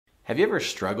Have you ever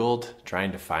struggled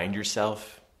trying to find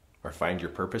yourself or find your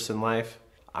purpose in life?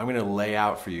 I'm going to lay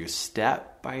out for you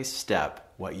step by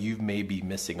step what you may be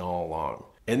missing all along.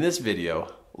 In this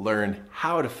video, learn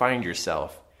how to find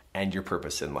yourself and your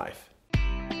purpose in life.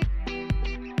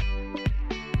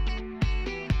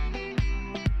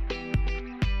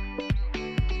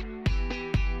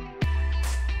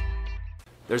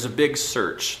 There's a big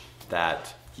search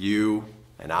that you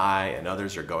and I and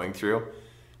others are going through,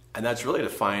 and that's really to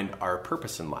find our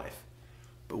purpose in life.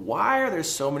 But why are there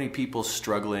so many people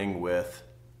struggling with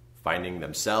finding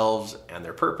themselves and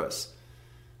their purpose?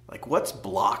 Like, what's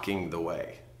blocking the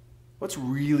way? What's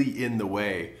really in the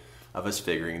way of us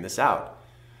figuring this out?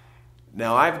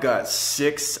 Now, I've got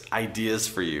 6 ideas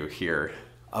for you here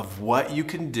of what you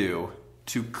can do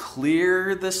to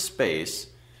clear the space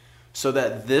so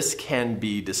that this can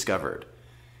be discovered.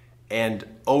 And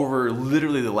over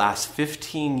literally the last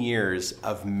 15 years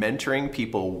of mentoring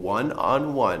people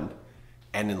one-on-one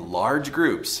and in large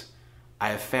groups, I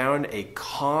have found a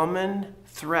common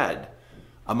thread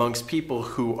amongst people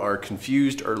who are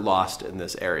confused or lost in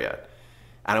this area.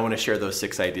 And I want to share those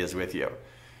 6 ideas with you.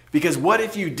 Because what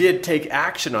if you did take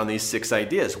action on these 6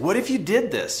 ideas? What if you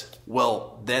did this?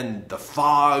 Well, then the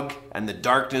fog and the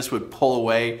darkness would pull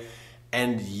away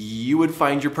and you would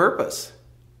find your purpose.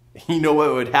 You know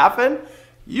what would happen?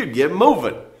 You'd get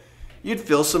moving. You'd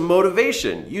feel some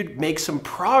motivation. You'd make some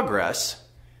progress.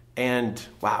 And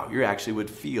wow, you actually would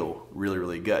feel really,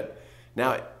 really good.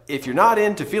 Now, if you're not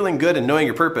into feeling good and knowing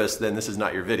your purpose, then this is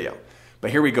not your video.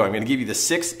 But here we go. I'm going to give you the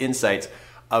 6 insights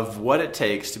of what it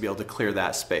takes to be able to clear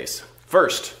that space.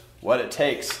 First, what it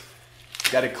takes.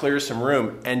 You got to clear some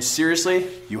room. And seriously,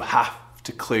 you have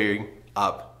to clear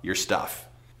up your stuff.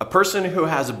 A person who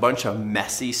has a bunch of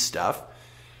messy stuff,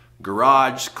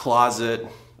 garage, closet,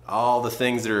 all the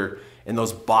things that are in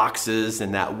those boxes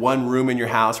and that one room in your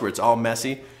house where it's all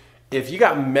messy. If you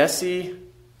got messy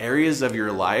areas of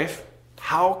your life,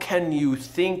 how can you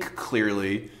think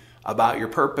clearly about your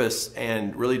purpose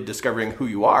and really discovering who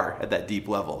you are at that deep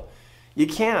level? You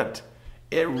can't.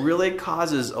 It really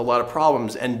causes a lot of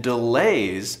problems and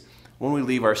delays when we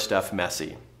leave our stuff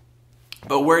messy.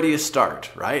 But where do you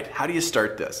start, right? How do you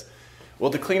start this?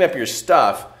 Well, to clean up your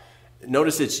stuff,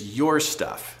 notice it's your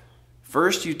stuff.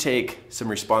 First, you take some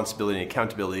responsibility and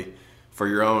accountability for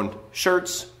your own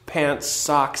shirts, pants,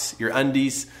 socks, your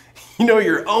undies,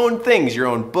 your own things, your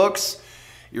own books,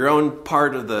 your own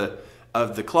part of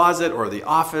the closet or the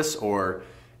office or,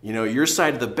 your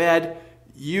side of the bed.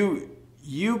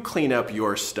 You clean up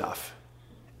your stuff.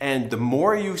 And the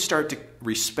more you start to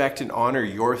respect and honor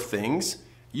your things,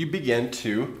 you begin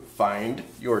to find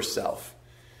yourself.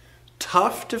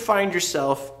 Tough to find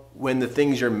yourself when the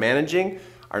things you're managing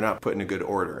are not put in a good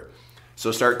order.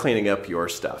 So start cleaning up your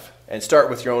stuff and start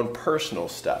with your own personal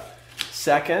stuff.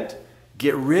 Second,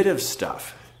 get rid of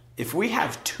stuff. If we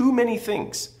have too many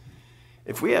things,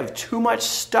 if we have too much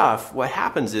stuff, what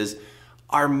happens is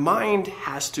our mind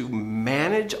has to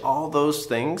manage all those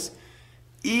things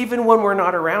even when we're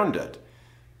not around it.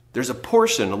 There's a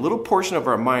little portion of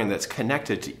our mind that's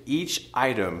connected to each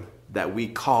item that we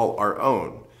call our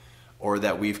own or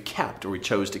that we've kept or we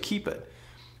chose to keep it.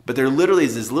 But there literally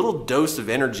is this little dose of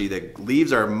energy that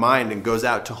leaves our mind and goes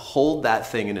out to hold that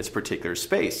thing in its particular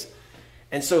space.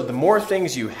 And so the more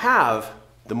things you have,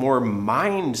 the more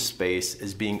mind space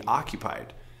is being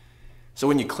occupied. So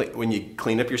when you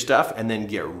clean up your stuff and then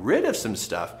get rid of some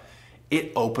stuff,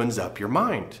 it opens up your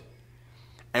mind.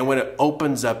 And when it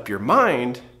opens up your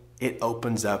mind, it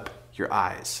opens up your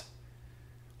eyes.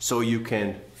 So you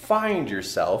can find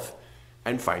yourself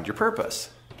and find your purpose.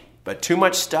 But too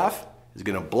much stuff is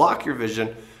going to block your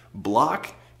vision,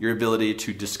 block your ability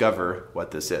to discover what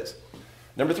this is.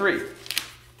 Number 3,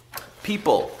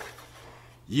 people.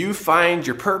 You find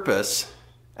your purpose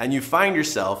and you find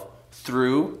yourself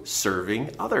through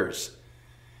serving others.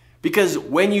 Because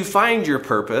when you find your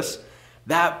purpose,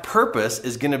 that purpose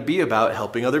is going to be about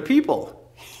helping other people.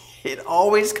 It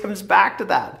always comes back to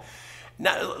that.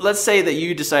 Now, let's say that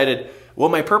you decided, well,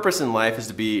 my purpose in life is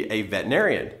to be a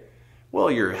veterinarian.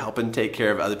 Well, you're helping take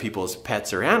care of other people's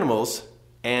pets or animals,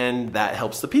 and that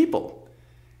helps the people.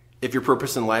 If your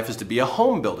purpose in life is to be a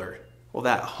home builder, well,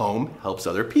 that home helps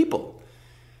other people.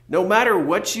 No matter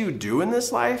what you do in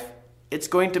this life, it's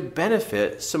going to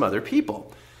benefit some other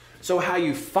people. So how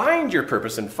you find your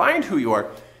purpose and find who you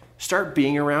are, start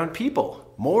being around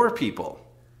people, more people.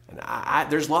 And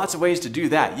there's lots of ways to do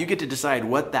that. You get to decide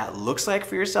what that looks like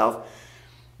for yourself.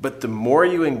 But the more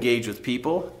you engage with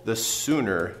people, the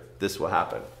sooner this will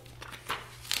happen.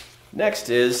 Next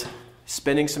is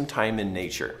spending some time in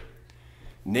nature.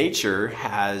 Nature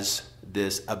has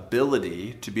this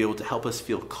ability to be able to help us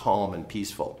feel calm and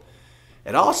peaceful.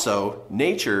 And also,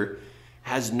 nature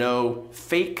has no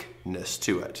fakeness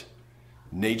to it.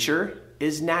 Nature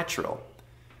is natural.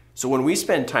 So when we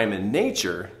spend time in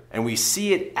nature and we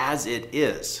see it as it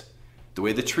is, the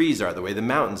way the trees are, the way the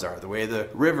mountains are, the way the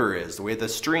river is, the way the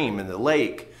stream and the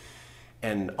lake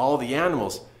and all the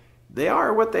animals, they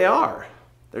are what they are.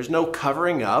 There's no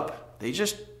covering up.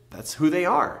 That's who they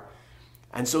are.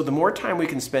 And so the more time we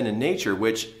can spend in nature,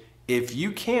 which if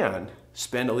you can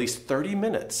spend at least 30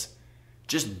 minutes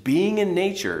just being in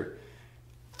nature,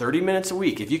 30 minutes a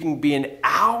week, if you can be an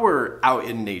hour out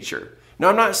in nature. Now,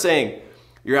 I'm not saying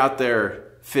you're out there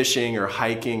fishing or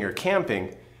hiking or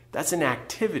camping. That's an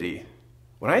activity.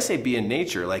 When I say be in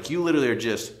nature, like you literally are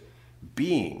just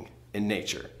being in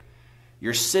nature.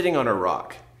 You're sitting on a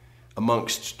rock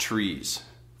amongst trees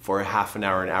for a half an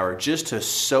hour, just to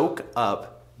soak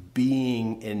up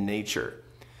being in nature.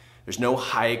 There's no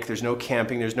hike, there's no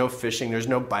camping, there's no fishing, there's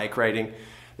no bike riding.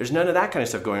 There's none of that kind of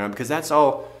stuff going on because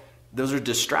those are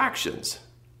distractions.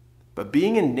 But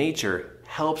being in nature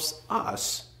helps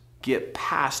us get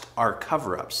past our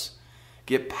cover-ups,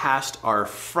 get past our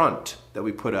front that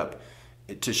we put up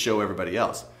to show everybody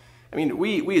else. I mean,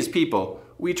 we as people,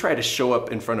 we try to show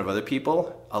up in front of other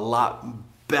people a lot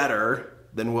better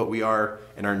than what we are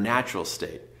in our natural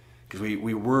state because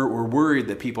we're worried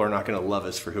that people are not going to love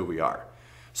us for who we are.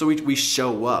 So we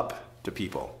show up to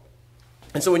people.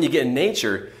 And so when you get in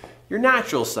nature, your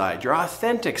natural side, your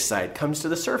authentic side comes to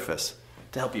the surface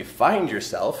to help you find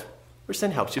yourself, which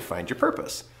then helps you find your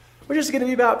purpose, which is going to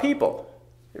be about people.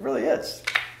 It really is.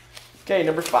 Okay,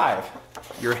 number 5,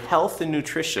 your health and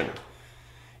nutrition.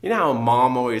 You know how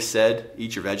mom always said,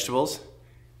 eat your vegetables?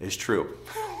 It's true.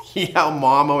 You know how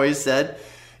mom always said,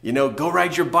 go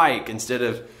ride your bike instead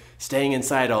of staying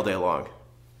inside all day long.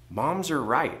 Moms are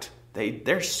right.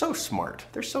 They're so smart.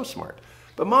 They're so smart.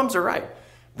 But moms are right.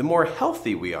 The more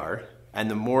healthy we are and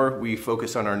the more we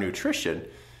focus on our nutrition,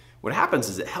 what happens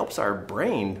is it helps our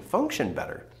brain function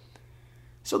better.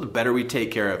 So the better we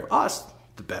take care of us,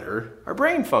 the better our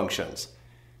brain functions.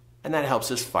 And that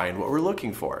helps us find what we're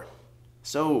looking for.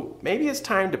 So maybe it's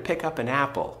time to pick up an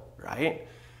apple, right?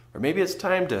 Or maybe it's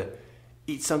time to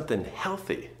eat something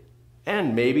healthy.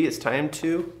 And maybe it's time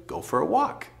to go for a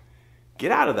walk.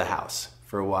 Get out of the house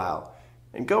for a while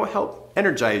and go help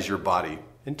energize your body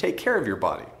and take care of your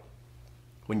body.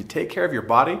 When you take care of your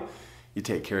body, you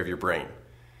take care of your brain.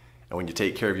 And when you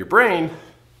take care of your brain,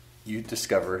 you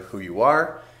discover who you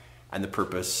are and the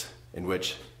purpose in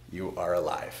which you are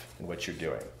alive and what you're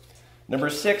doing. Number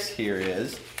 6 here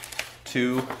is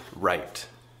to write.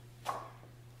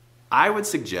 I would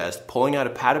suggest pulling out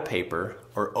a pad of paper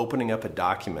or opening up a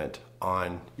document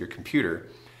on your computer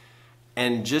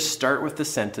and just start with the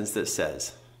sentence that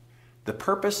says, "The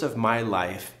purpose of my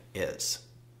life is."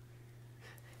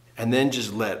 And then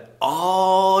just let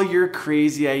all your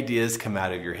crazy ideas come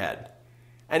out of your head.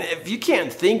 And if you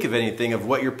can't think of anything of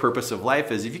what your purpose of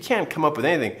life is, if you can't come up with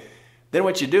anything, then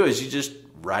what you do is you just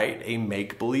write a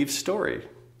make-believe story.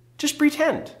 Just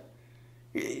pretend.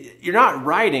 You're not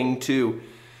writing to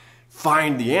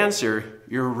find the answer,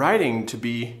 you're writing to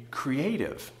be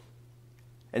creative.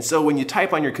 And so when you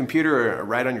type on your computer or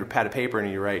write on your pad of paper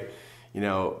and you write,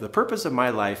 the purpose of my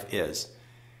life is,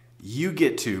 you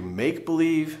get to make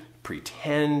believe,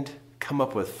 pretend, come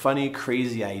up with funny,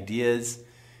 crazy ideas.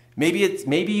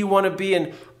 Maybe you want to be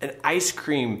an ice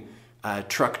cream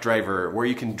truck driver where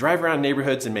you can drive around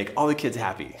neighborhoods and make all the kids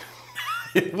happy.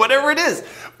 Whatever it is.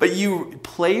 But you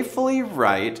playfully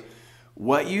write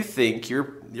what you think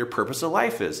your purpose of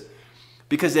life is.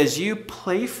 Because as you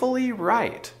playfully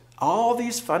write all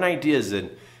these fun ideas, and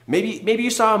maybe you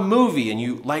saw a movie and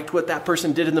you liked what that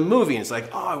person did in the movie, and it's like,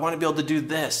 oh, I want to be able to do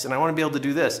this, and I want to be able to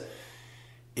do this.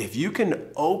 If you can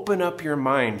open up your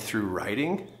mind through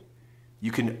writing,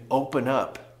 you can open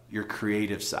up your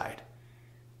creative side.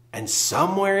 And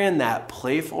somewhere in that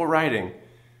playful writing,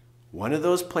 one of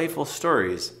those playful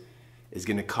stories is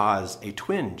going to cause a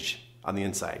twinge on the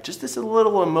inside. Just this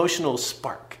little emotional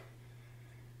spark.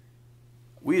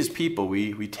 We as people,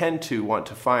 we tend to want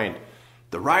to find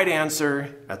the right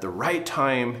answer at the right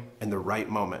time and the right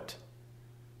moment.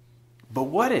 But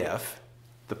what if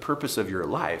the purpose of your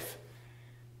life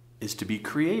is to be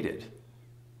created?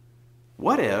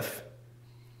 What if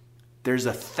there's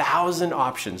 1,000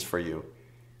 options for you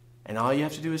and all you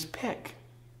have to do is pick?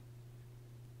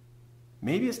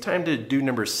 Maybe it's time to do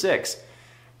number 6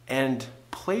 and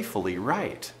playfully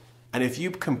write. And if you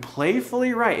can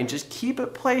playfully write and just keep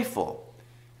it playful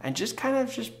and just kind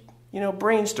of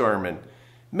brainstorm and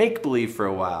make believe for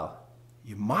a while,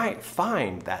 you might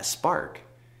find that spark.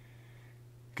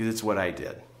 because it's what I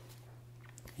did.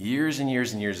 Years and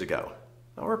years and years ago,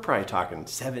 now we're probably talking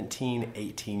 17,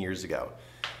 18 years ago,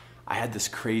 I had this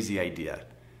crazy idea.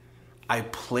 I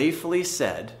playfully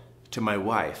said to my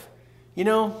wife, you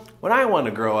know, when I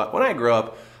grow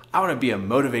up, I want to be a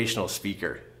motivational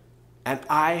speaker. And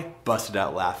I busted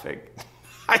out laughing.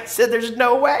 I said, there's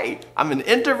no way. I'm an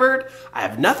introvert. I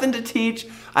have nothing to teach.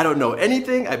 I don't know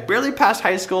anything. I barely passed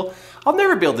high school. I'll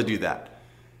never be able to do that.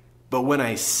 But when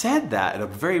I said that in a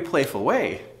very playful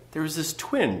way, there was this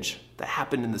twinge that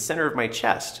happened in the center of my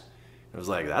chest. I was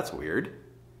like, that's weird.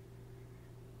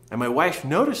 And my wife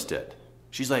noticed it.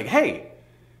 She's like, hey,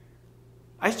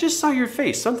 I just saw your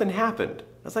face. Something happened.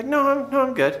 I was like, no,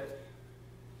 I'm good.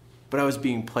 But I was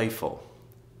being playful.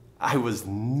 I was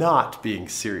not being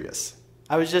serious.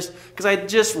 I was because I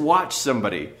just watched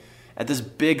somebody at this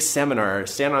big seminar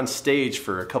stand on stage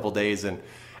for a couple days, and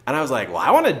I was like, well,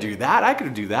 I want to do that. I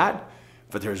could do that.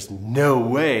 But there's no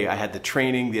way I had the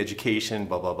training, the education,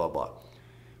 blah, blah, blah, blah.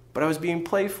 But I was being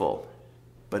playful.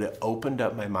 But it opened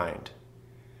up my mind.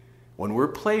 When we're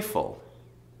playful,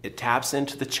 it taps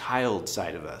into the child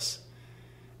side of us.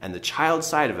 And the child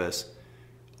side of us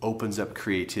opens up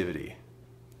creativity.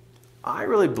 I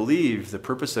really believe the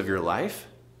purpose of your life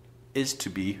is to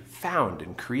be found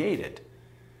and created.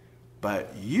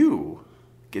 But you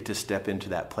get to step into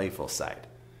that playful side.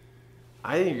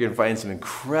 I think you're going to find some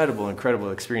incredible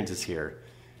experiences here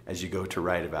as you go to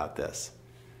write about this.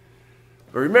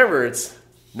 But remember, it's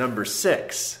number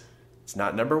 6. It's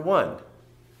not number 1.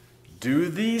 Do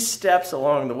these steps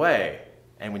along the way.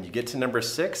 And when you get to number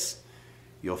 6,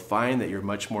 you'll find that you're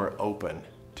much more open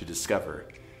to discover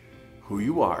who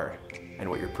you are and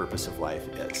what your purpose of life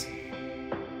is.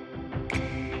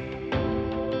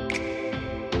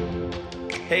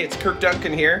 Hey, it's Kirk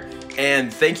Duncan here,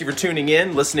 and thank you for tuning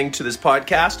in, listening to this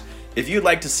podcast. If you'd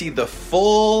like to see the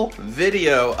full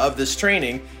video of this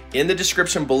training, in the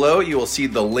description below, you will see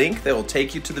the link that will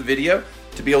take you to the video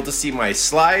to be able to see my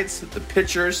slides, the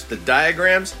pictures, the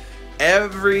diagrams,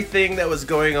 everything that was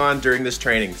going on during this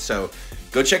training. So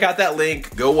go check out that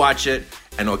link, go watch it,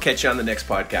 and I'll catch you on the next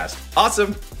podcast.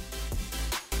 Awesome.